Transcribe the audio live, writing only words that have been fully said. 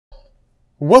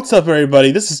What's up,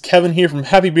 everybody? This is Kevin here from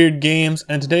Happy Beard Games,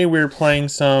 and today we're playing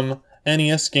some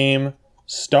NES game,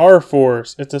 Star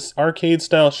Force. It's this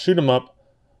arcade-style shoot-'em-up.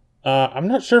 I'm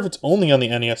not sure if it's only on the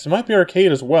NES. It might be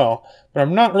arcade as well, but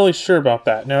I'm not really sure about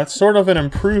that. Now, it's sort of an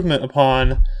improvement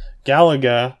upon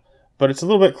Galaga, but it's a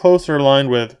little bit closer aligned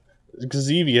with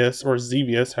Xevious, or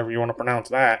Xevious, however you want to pronounce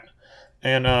that.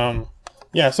 And,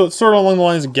 yeah, so it's sort of along the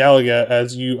lines of Galaga,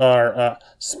 as you are a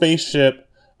spaceship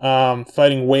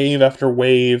fighting wave after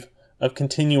wave of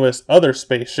continuous other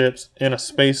spaceships in a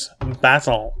space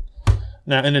battle.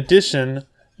 Now, in addition,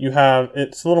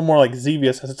 it's a little more like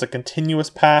Xevious, as it's a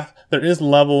continuous path. There is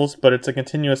levels, but it's a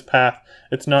continuous path.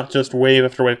 It's not just wave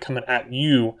after wave coming at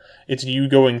you. It's you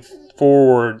going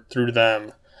forward through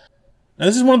them. Now,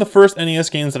 this is one of the first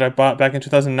NES games that I bought back in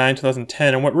 2009,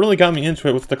 2010, and what really got me into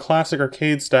it was the classic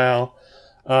arcade-style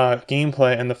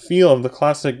gameplay and the feel of the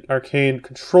classic arcade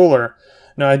controller.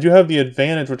 Now, I do have the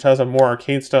Advantage, which has a more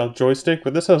arcade-style joystick,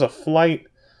 but this has a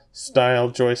flight-style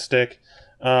joystick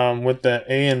with the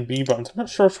A and B buttons. I'm not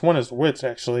sure which one is which,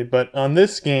 actually, but on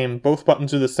this game, both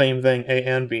buttons do the same thing, A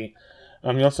and B.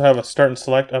 You also have a start and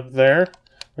select up there,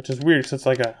 which is weird, because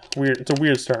it's a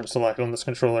weird start and select on this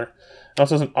controller. It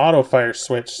also has an auto-fire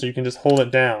switch, so you can just hold it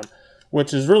down,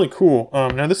 which is really cool.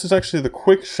 Now, this is actually the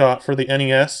quick shot for the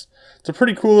NES. It's a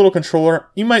pretty cool little controller.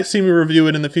 You might see me review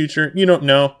it in the future. You don't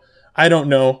know. I don't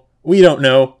know. We don't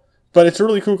know. But it's a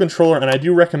really cool controller, and I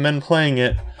do recommend playing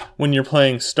it when you're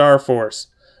playing Star Force.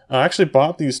 I actually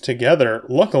bought these together.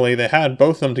 Luckily, they had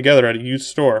both of them together at a used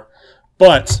store.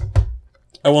 But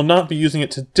I will not be using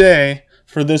it today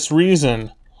for this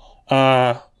reason.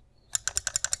 I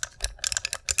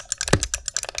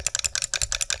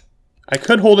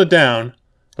could hold it down,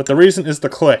 but the reason is the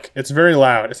click. It's very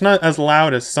loud. It's not as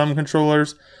loud as some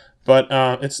controllers, but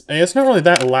it's not really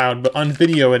that loud, but on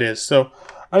video it is. So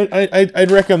I'd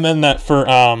recommend that for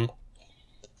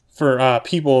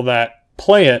people that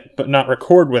play it but not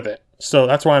record with it. So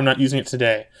that's why I'm not using it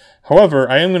today. However,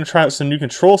 I am going to try out some new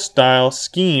control style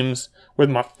schemes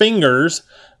with my fingers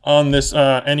on this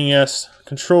NES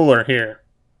controller here.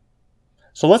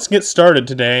 So let's get started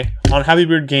today on Happy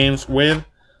Beard Games with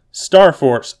Star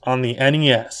Force on the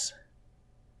NES.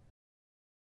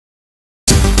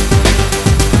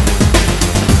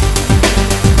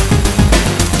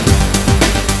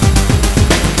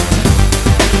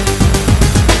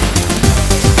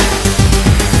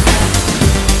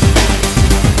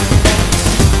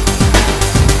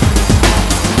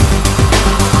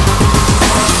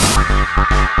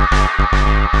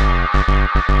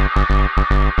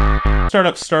 Start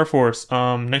up Star Force,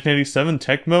 1987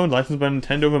 tech mode, licensed by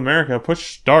Nintendo of America.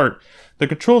 Push start. The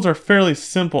controls are fairly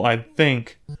simple, I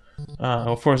think.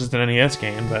 Of course, it's an NES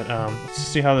game, but let's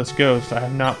see how this goes. I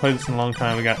have not played this in a long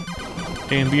time. We got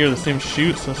A and B are the same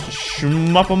shoot, so let's just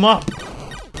shmup them up.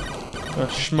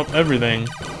 Shmup everything.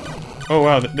 Oh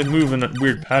wow, they move in a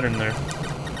weird pattern there.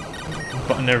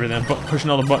 Button everything,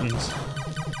 pushing all the buttons.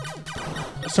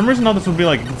 For some reason, all this would be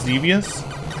like Xevious.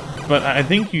 But I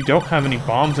think you don't have any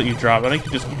bombs that you drop. I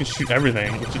think you can shoot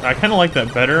everything. I kind of like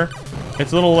that better.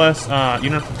 It's a little less, you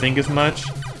don't have to think as much,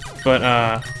 but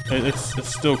it's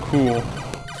still cool.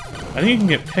 I think you can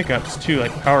get pickups too,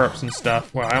 like power-ups and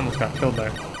stuff. Wow, I almost got killed there.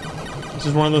 This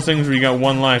is one of those things where you got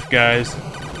one life, guys.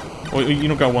 Well, you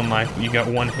don't got one life, but you got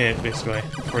one hit, basically,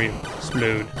 before you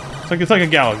explode. It's like a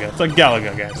Galaga. It's like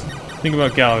Galaga, guys. Think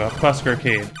about Galaga, classic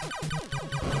arcade.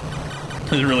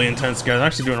 It's really intense, guys. I'm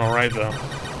actually doing alright, though.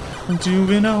 I'm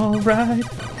doing alright,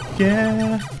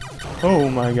 yeah. Oh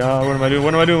my god, what am I doing?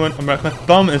 What am I doing? My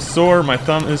thumb is sore, my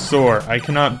thumb is sore. I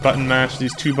cannot button mash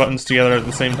these two buttons together at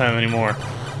the same time anymore.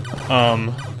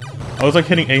 I was like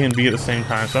hitting A and B at the same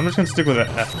time, so I'm just gonna stick with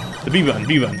the B button,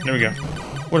 there we go.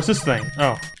 What is this thing?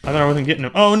 Oh, I thought I wasn't getting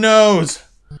him. Oh noes!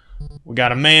 We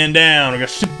got a man down, we got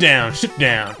ship down,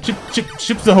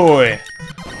 ships ahoy!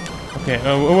 Okay,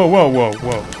 oh, whoa.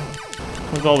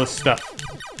 What's all this stuff?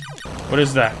 What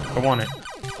is that? I want it.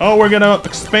 Oh, we're gonna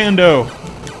Expando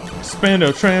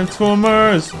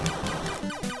Transformers!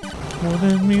 More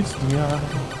than meets the eye.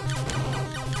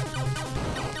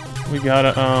 We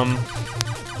gotta,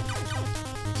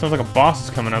 sounds like a boss is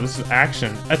coming up. This is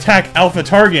action. Attack Alpha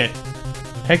Target!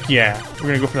 Heck yeah. We're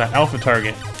gonna go for that Alpha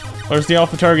Target. Where's the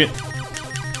Alpha Target?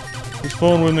 He's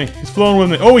flowing with me.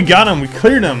 Oh, we got him! We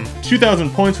cleared him! 2,000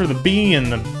 points for the B,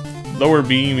 and the lower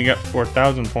B, we got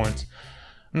 4,000 points.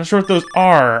 I'm not sure what those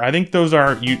are. I think those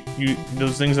are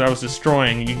those things that I was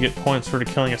destroying. You get points for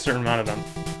killing a certain amount of them.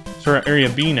 So we're at Area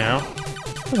B now.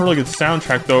 It's a really good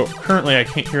soundtrack, though. Currently, I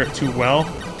can't hear it too well.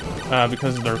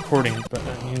 because of the recording, but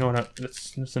you know what,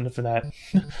 that's enough of that.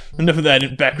 Enough of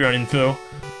that background info.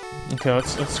 Okay,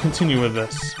 let's continue with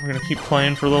this. We're gonna keep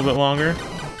playing for a little bit longer.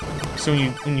 So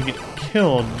when you get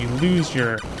killed, you lose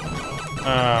your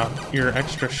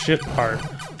extra shit part,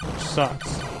 which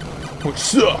sucks. Which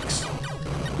sucks!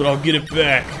 But I'll get it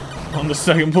back on the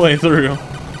second playthrough.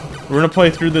 We're gonna play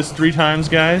through this 3 times,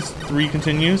 guys. 3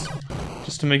 continues.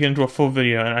 Just to make it into a full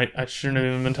video, and I shouldn't have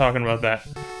even been talking about that.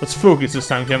 Let's focus this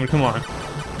time, Kevin, come on.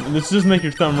 This does make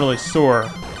your thumb really sore.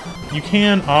 You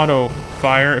can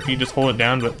auto-fire if you just hold it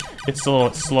down, but it's a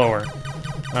little slower.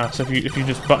 So if you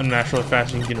just button mash really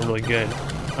fast, you can get it really good.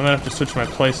 I'm gonna have to switch my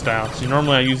playstyle. So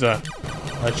normally I use a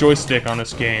joystick on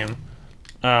this game,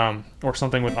 or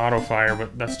something with auto-fire,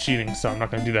 but that's cheating, so I'm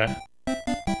not gonna do that.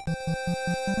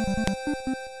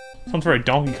 Sounds very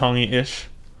Donkey Kong-y-ish.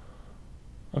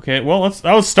 Okay, well,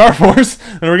 that was Star Wars,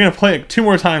 and we're gonna play it 2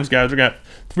 more times, guys. We got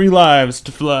 3 lives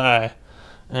to fly,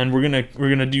 and we're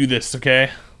gonna do this,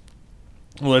 okay?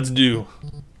 Let's do.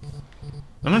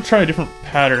 I'm gonna try a different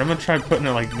pattern. I'm gonna try putting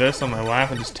it like this on my lap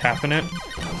and just tapping it.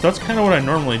 So that's kind of what I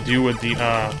normally do with the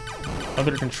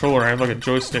other controller. I have like a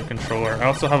joystick controller. I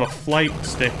also have a flight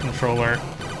stick controller,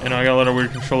 and I got a lot of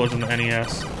weird controllers on the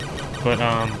NES. But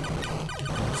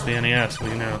it's the NES, what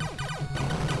do you know?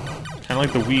 Kind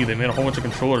of like the Wii, they made a whole bunch of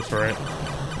controllers for it.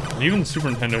 And even the Super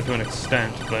Nintendo to an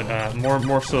extent, but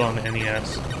more so on the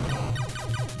NES.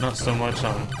 Not so much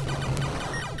on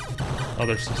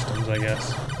other systems, I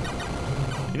guess.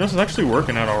 You know, this is actually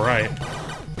working out alright.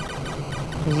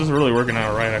 This is really working out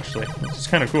alright, actually. This is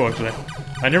kind of cool, actually.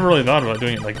 I never really thought about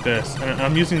doing it like this. And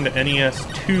I'm using the NES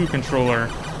 2 controller,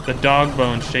 the dog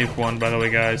bone shaped one, by the way,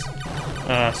 guys.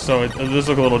 So it does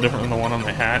look a little different than the one on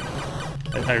my hat.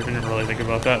 I didn't really think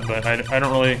about that, but I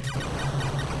don't really...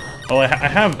 Well, I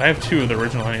have 2 of the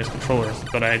original NES controllers,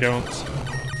 but I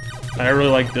really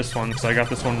like this one, because I got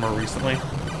this one more recently.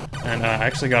 And I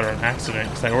actually got it on accident,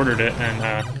 because I ordered it,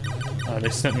 and they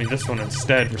sent me this one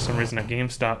instead for some reason at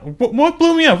GameStop. What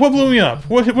blew me up? What blew me up?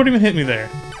 What even hit me there?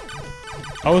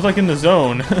 I was like in the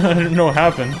zone. I didn't know what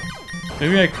happened.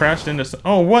 Maybe I crashed into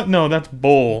oh, what? No, that's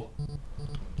bull.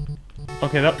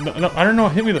 Okay, I don't know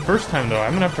what hit me the first time, though.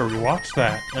 I'm gonna have to rewatch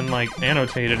that and, like,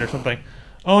 annotate it or something.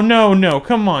 Oh, no,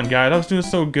 come on, guys. I was doing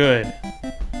so good.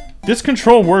 This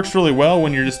control works really well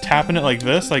when you're just tapping it like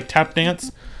this, like tap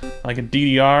dance, like a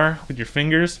DDR with your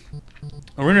fingers.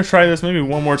 And we're gonna try this maybe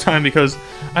one more time because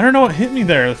I don't know what hit me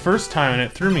there the first time and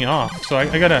it threw me off. So I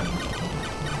gotta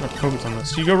focus on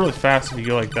this. You go really fast if you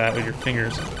go like that with your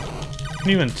fingers. You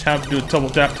can even do a double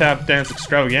tap dance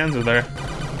extravaganza there.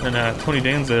 And Tony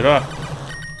Danza it up.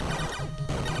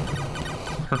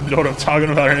 I don't know what I'm talking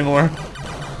about anymore.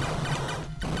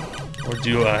 Or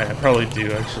do I? I probably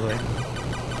do, actually.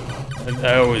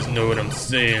 I always know what I'm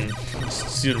saying.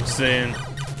 See what I'm saying?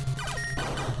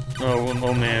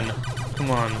 Oh man.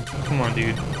 Come on,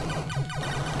 dude.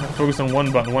 Focus on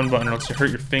one button, or else you hurt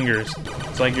your fingers.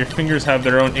 It's like your fingers have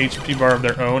their own HP bar of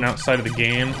their own outside of the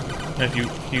game. And if you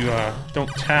don't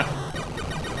tap...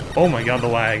 Oh my god, the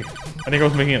lag. I think I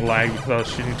was making it lag because I was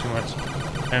shooting too much.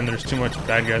 And there's too much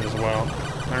bad guys as well.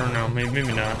 I don't know,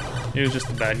 maybe not. It was just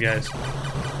the bad guys.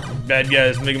 Bad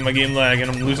guys making my game lag, and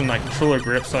I'm losing my controller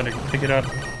grip so I had to pick it up.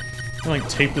 I'm gonna, like,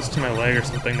 tape this to my leg or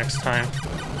something next time.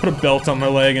 Put a belt on my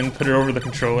leg and put it over the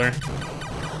controller.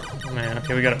 Oh man,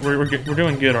 okay, we got it. We're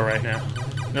doing good all right now.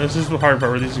 No, this is the hard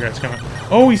part where these guys come out.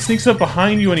 Oh, he sneaks up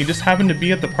behind you and he just happened to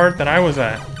be at the part that I was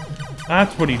at.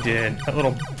 That's what he did. That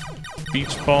little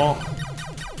beach ball.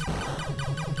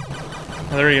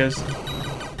 Oh, there he is.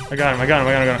 I got him. I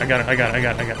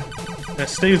got it. And it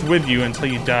stays with you until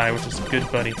you die, which is a good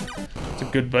buddy. It's a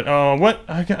good buddy. Oh, what?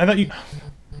 I thought you...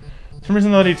 For some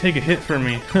reason I thought he'd take a hit from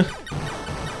me.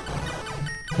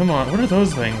 Come on, what are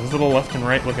those things? Those little left and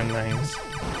right looking things.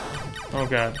 Oh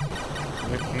god.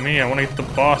 Like me, I want to get to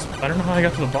the boss. I don't know how I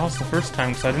got to the boss the first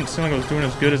time, because I didn't seem like I was doing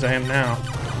as good as I am now.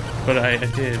 But I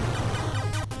did.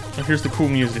 And here's the cool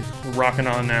music. We're rocking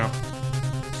on now.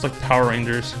 It's like Power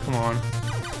Rangers. Come on.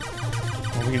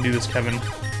 Oh, we can do this, Kevin.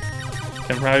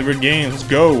 Kevin Private Games, let's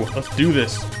go. Let's do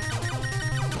this.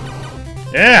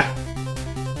 Yeah!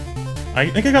 I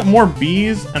think I got more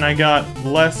B's, and I got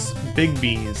less big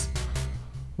B's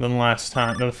than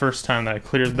the first time that I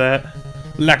cleared that.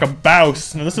 Like a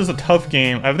bouse! Now this is a tough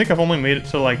game. I think I've only made it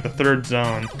to like the 3rd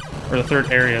zone, or the 3rd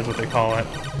area is what they call it.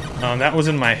 That was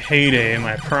in my heyday, in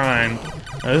my prime.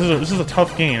 This is a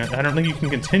tough game. I don't think you can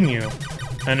continue.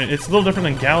 And it's a little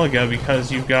different than Galaga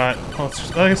because you've got... Well,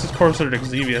 I guess it's closer to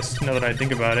Xevious, now that I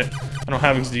think about it. I don't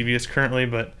have Xevious currently,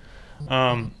 but...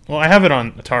 well, I have it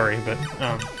on Atari, but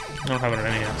I don't have it on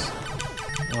NES.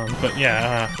 But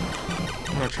yeah,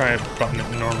 I'm gonna try button it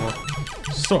normal.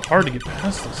 It's so hard to get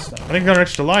past this stuff. I think I got an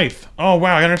extra life. Oh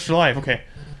wow, I got an extra life. Okay.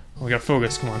 We gotta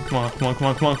focus. Come on, come on, come on, come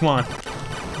on, come on, come on.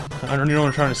 I don't even know what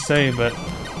I'm trying to say, but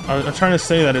I'm trying to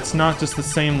say that it's not just the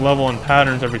same level and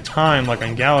patterns every time, like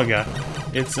on Galaga.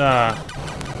 It's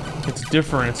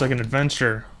different. It's like an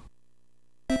adventure.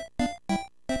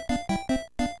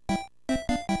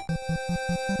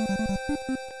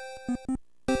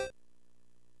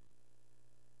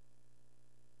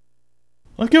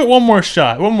 Let's give it one more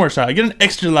shot. One more shot. Get an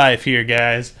extra life here,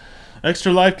 guys.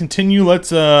 Extra life. Continue. Let's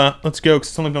go. Cause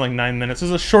it's only been like 9 minutes. This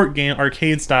is a short game,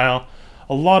 arcade style.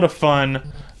 A lot of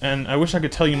fun, and I wish I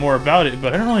could tell you more about it,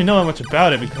 but I don't really know that much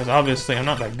about it because obviously I'm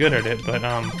not that good at it. But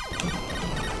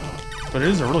it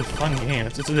is a really fun game.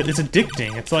 It's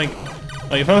addicting. It's like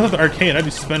if I was at the arcade, I'd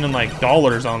be spending like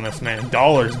dollars on this, man.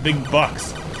 Dollars, big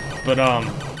bucks. But I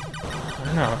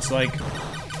don't know. It's like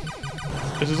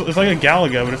a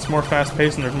Galaga, but it's more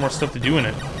fast-paced and there's more stuff to do in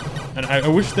it. And I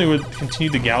wish they would continue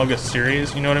the Galaga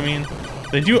series. You know what I mean?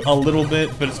 They do a little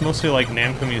bit, but it's mostly like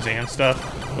Namco Museum stuff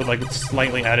with like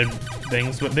slightly added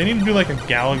things. But they need to do like a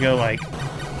Galaga,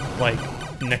 like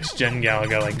next-gen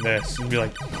Galaga like this. It'd be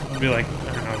like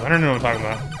I don't know what I'm talking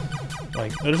about.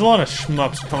 Like there's a lot of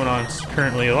shmups coming on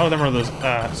currently. A lot of them are those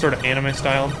sort of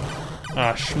anime-style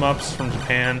shmups from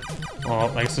Japan.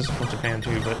 Well, I guess this is from Japan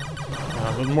too, but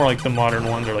more like the modern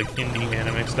ones are like indie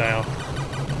anime style.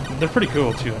 They're pretty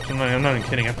cool too. I'm not even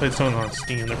kidding. I played some of them on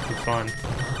Steam. They're pretty fun.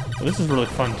 But this is really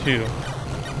fun too.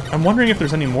 I'm wondering if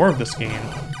there's any more of this game.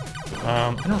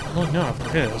 I don't really know if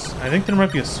there is. I think there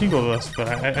might be a sequel to this, but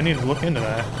I need to look into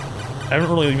that. I haven't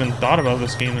really even thought about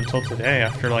this game until today,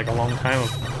 after like a long time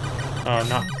of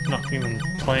not even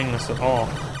playing this at all.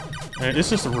 And it's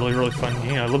just a really, really fun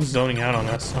game. I love zoning out on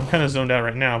this. I'm kind of zoned out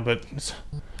right now, but it's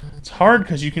hard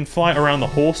because you can fly around the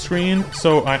whole screen,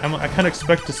 so I kind of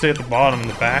expect to stay at the bottom in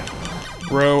the back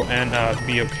row and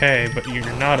be okay, but you're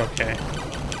not okay.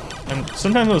 And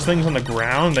sometimes those things on the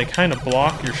ground, they kind of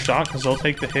block your shot because they'll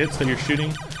take the hits that you're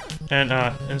shooting, and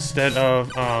instead of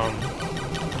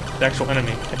the actual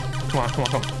enemy. Okay, come on, come on,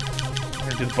 come on. I'm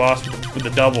gonna do the boss with the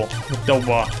double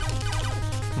boss.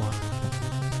 Come on.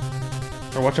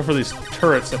 Or watch out for these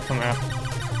turrets that come out.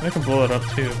 I can blow it up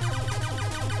too.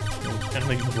 I don't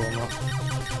think you can blow them up.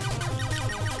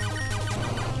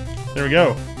 There we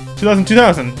go.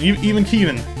 2000. Even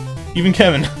Kevin.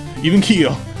 Even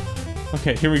Keel.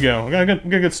 Okay, here we go. We got a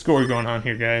good score going on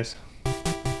here, guys.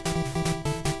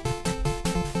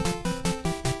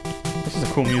 This is a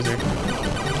cool music.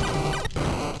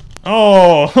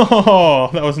 Oh,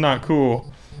 that was not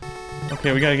cool.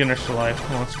 Okay, we gotta get an extra life.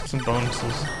 Come on, let's get some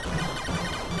bonuses.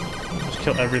 Just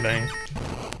kill everything.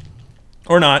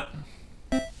 Or not.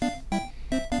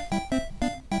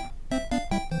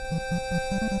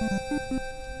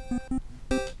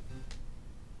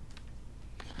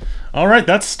 Alright,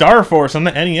 that's Star Force on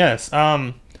the NES.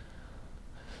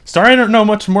 Sorry I don't know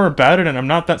much more about it, and I'm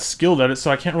not that skilled at it,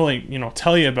 so I can't really,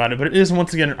 tell you about it, but it is,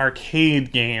 once again, an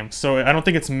arcade game, so I don't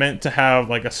think it's meant to have,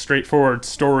 like, a straightforward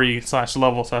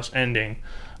story/level/ending.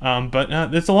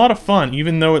 But it's a lot of fun,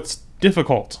 even though it's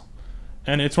difficult.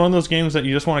 And it's one of those games that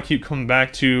you just want to keep coming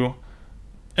back to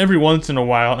every once in a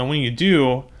while, and when you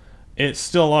do, it's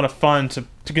still a lot of fun to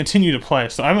continue to play.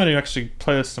 So I might actually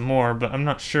play this some more, but I'm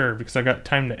not sure because I got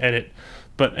time to edit.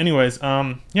 But anyways,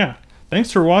 yeah.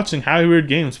 Thanks for watching Happy Weird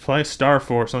Games play Star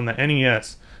Force on the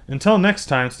NES. Until next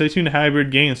time, stay tuned to Happy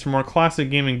Weird Games for more classic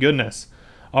gaming goodness.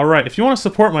 Alright, if you want to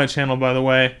support my channel, by the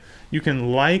way, you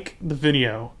can like the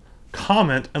video,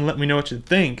 comment, and let me know what you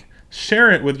think. Share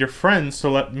it with your friends to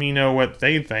let me know what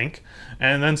they think.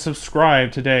 And then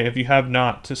subscribe today if you have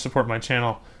not, to support my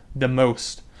channel the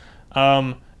most.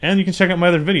 And you can check out my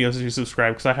other videos if you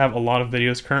subscribe, because I have a lot of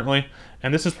videos currently.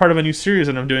 And this is part of a new series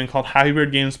that I'm doing called Happy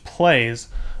Weird Games Plays.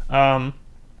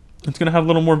 It's going to have a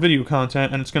little more video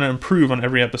content, and it's going to improve on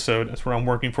every episode. That's what I'm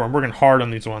working for. I'm working hard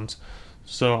on these ones.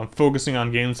 So I'm focusing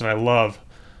on games that I love,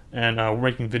 and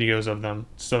we're making videos of them,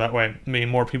 so that way maybe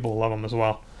more people will love them as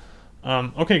well.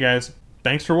 Okay guys,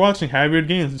 thanks for watching Happy Weird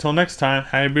Games. Until next time,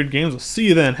 Happy Weird Games. We'll see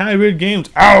you then. Happy Weird Games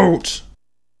out!